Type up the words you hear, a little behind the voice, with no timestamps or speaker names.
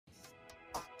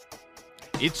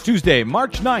It's Tuesday,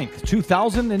 March 9th,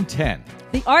 2010.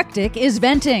 The Arctic is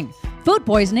venting. Food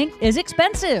poisoning is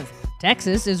expensive.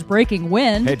 Texas is breaking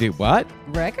wind. Hey, dude, what?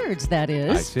 Records, that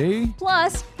is. I see.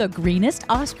 Plus, the greenest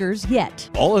Oscars yet.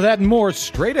 All of that and more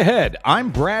straight ahead.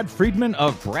 I'm Brad Friedman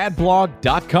of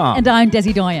BradBlog.com. And I'm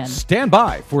Desi Doyen. Stand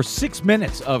by for 6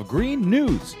 minutes of green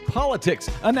news, politics,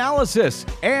 analysis,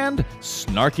 and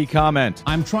snarky comment.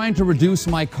 I'm trying to reduce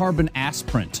my carbon ass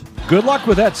print. Good luck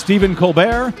with that, Stephen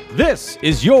Colbert. This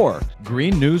is your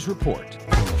Green News Report.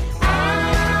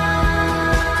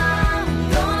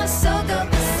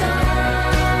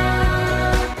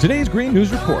 Today's Green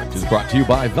News Report is brought to you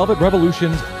by Velvet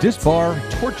Revolution's Disbar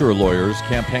Torture Lawyers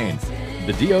campaign.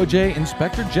 The DOJ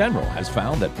Inspector General has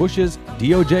found that Bush's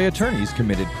DOJ attorneys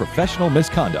committed professional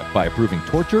misconduct by approving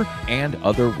torture and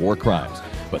other war crimes.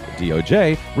 But the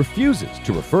DOJ refuses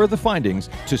to refer the findings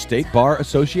to state bar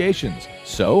associations.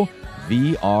 So,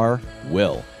 VR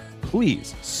will.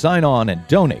 Please sign on and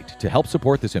donate to help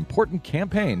support this important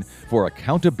campaign for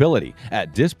accountability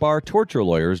at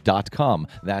disbartorturelawyers.com.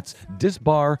 That's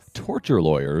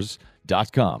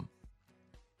disbartorturelawyers.com.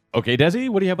 Okay, Desi,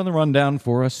 what do you have on the rundown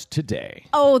for us today?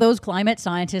 Oh, those climate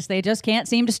scientists, they just can't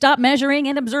seem to stop measuring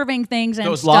and observing things and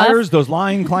Those stuff. liars, those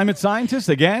lying climate scientists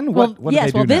again? What do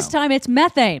they do this now? time it's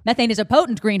methane. Methane is a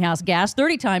potent greenhouse gas,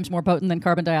 30 times more potent than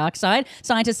carbon dioxide.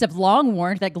 Scientists have long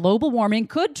warned that global warming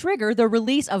could trigger the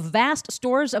release of vast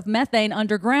stores of methane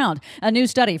underground. A new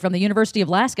study from the University of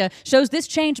Alaska shows this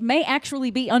change may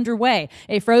actually be underway.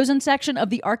 A frozen section of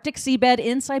the Arctic seabed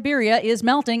in Siberia is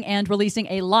melting and releasing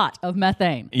a lot of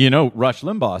methane. You know, Rush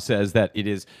Limbaugh says that it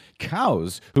is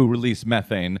cows who release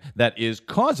methane that is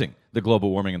causing the global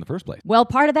warming in the first place. Well,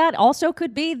 part of that also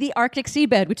could be the Arctic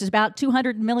seabed, which is about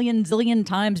 200 million zillion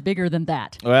times bigger than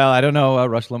that. Well, I don't know.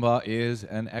 Rush Limbaugh is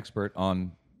an expert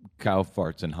on cow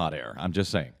farts and hot air. I'm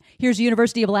just saying. Here's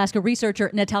University of Alaska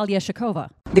researcher Natalia Shakova.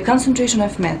 The concentration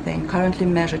of methane currently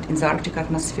measured in the Arctic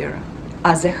atmosphere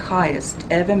are the highest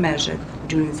ever measured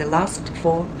during the last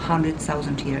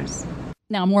 400,000 years.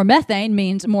 Now, more methane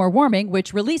means more warming,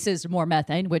 which releases more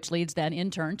methane, which leads then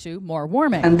in turn to more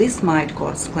warming. And this might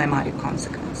cause climatic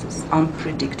consequences,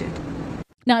 unpredicted.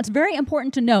 Now, it's very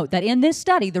important to note that in this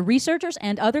study, the researchers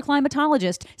and other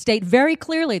climatologists state very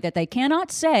clearly that they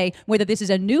cannot say whether this is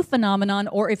a new phenomenon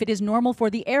or if it is normal for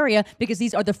the area, because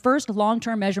these are the first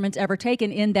long-term measurements ever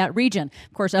taken in that region.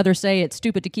 Of course, others say it's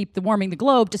stupid to keep warming the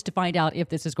globe just to find out if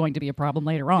this is going to be a problem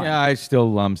later on. Yeah, I'm still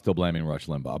blaming Rush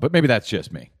Limbaugh, but maybe that's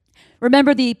just me.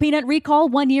 Remember the peanut recall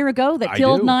 1 year ago that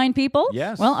killed 9 people?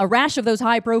 Yes. Well, a rash of those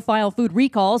high-profile food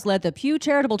recalls led the Pew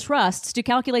Charitable Trusts to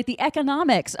calculate the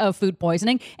economics of food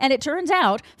poisoning, and it turns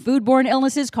out foodborne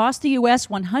illnesses cost the U.S.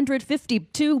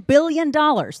 $152 billion.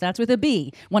 That's with a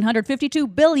B.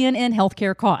 $152 billion in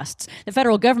healthcare costs. The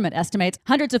federal government estimates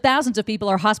hundreds of thousands of people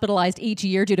are hospitalized each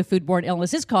year due to foodborne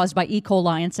illnesses caused by E.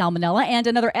 coli and salmonella, and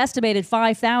another estimated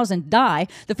 5,000 die.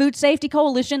 The Food Safety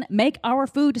Coalition, Make Our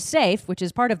Food Safe, which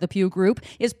is part of the Pew Group,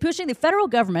 is pushing the federal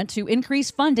government to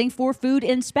increase funding for food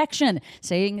inspection,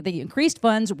 saying the increased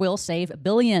funds will save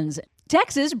billions.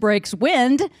 Texas breaks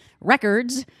wind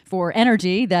records for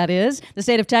energy, that is. The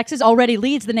state of Texas already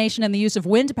leads the nation in the use of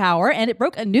wind power, and it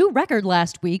broke a new record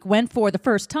last week when, for the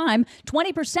first time,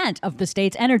 20% of the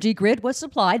state's energy grid was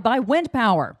supplied by wind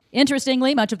power.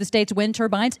 Interestingly, much of the state's wind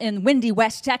turbines in windy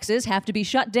West Texas have to be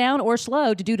shut down or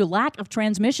slowed due to lack of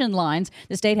transmission lines.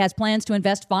 The state has plans to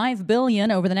invest $5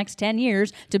 billion over the next 10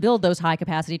 years to build those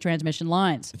high-capacity transmission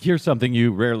lines. Here's something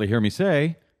you rarely hear me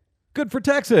say. Good for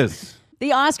Texas. The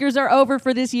Oscars are over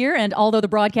for this year, and although the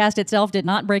broadcast itself did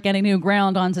not break any new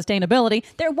ground on sustainability,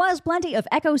 there was plenty of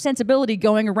eco-sensibility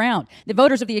going around. The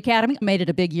voters of the Academy made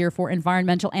it a big year for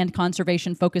environmental and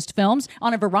conservation-focused films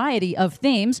on a variety of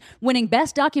themes. Winning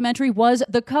Best Documentary was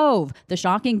The Cove, the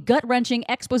shocking, gut-wrenching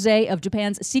expose of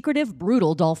Japan's secretive,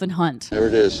 brutal dolphin hunt. There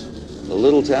it is, a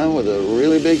little town with a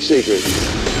really big secret.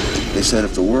 They said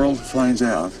if the world finds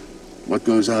out what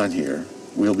goes on here,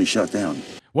 we'll be shut down.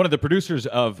 One of the producers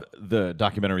of the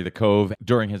documentary The Cove,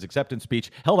 during his acceptance speech,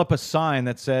 held up a sign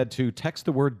that said to text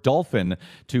the word dolphin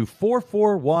to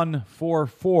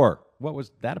 44144. What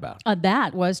was that about?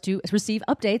 That was to receive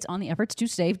updates on the efforts to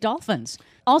save dolphins.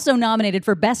 Also nominated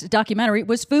for Best Documentary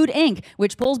was Food, Inc.,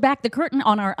 which pulls back the curtain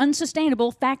on our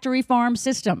unsustainable factory farm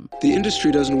system. The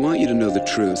industry doesn't want you to know the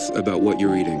truth about what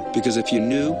you're eating, because if you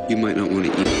knew, you might not want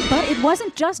to eat it. But it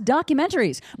wasn't just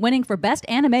documentaries. Winning for Best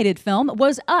Animated Film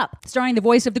was Up, starring the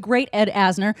voice of the great Ed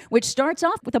Asner, which starts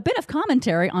off with a bit of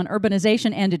commentary on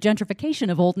urbanization and gentrification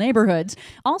of old neighborhoods.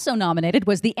 Also nominated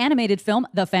was the animated film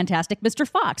The Fantastic Mr.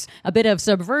 Fox, a bit of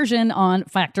subversion on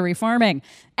factory farming.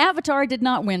 Avatar did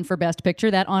not win for Best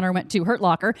Picture. That honor went to Hurt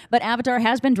Locker, but Avatar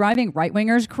has been driving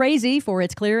right-wingers crazy for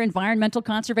its clear environmental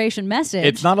conservation message.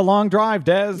 It's not a long drive,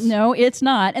 Des. No, it's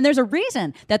not. And there's a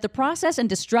reason that the process and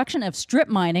destruction of strip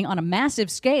mining on a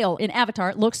massive scale in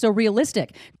Avatar looks so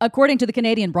realistic. According to the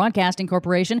Canadian Broadcasting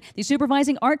Corporation, the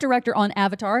supervising art director on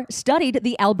Avatar studied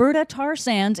the Alberta tar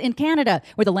sands in Canada,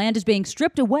 where the land is being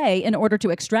stripped away in order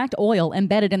to extract oil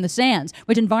embedded in the sands,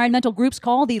 which environmental groups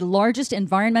call the largest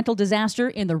environmental disaster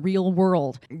in the real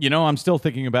world. You know, I'm still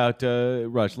thinking about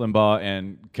Rush Limbaugh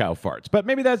and cow farts, but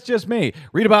maybe that's just me.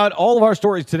 Read about all of our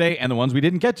stories today and the ones we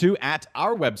didn't get to at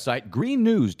our website,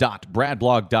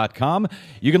 greennews.bradblog.com.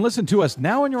 You can listen to us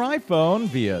now on your iPhone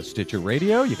via Stitcher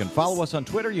Radio. You can follow us on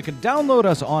Twitter. You can download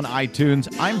us on iTunes.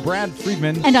 I'm Brad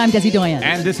Friedman. And I'm Desi Doyen.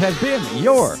 And this has been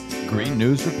your Green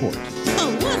News Report.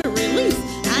 Oh, what a relief.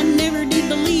 I never did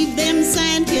believe them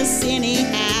scientists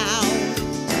anyhow.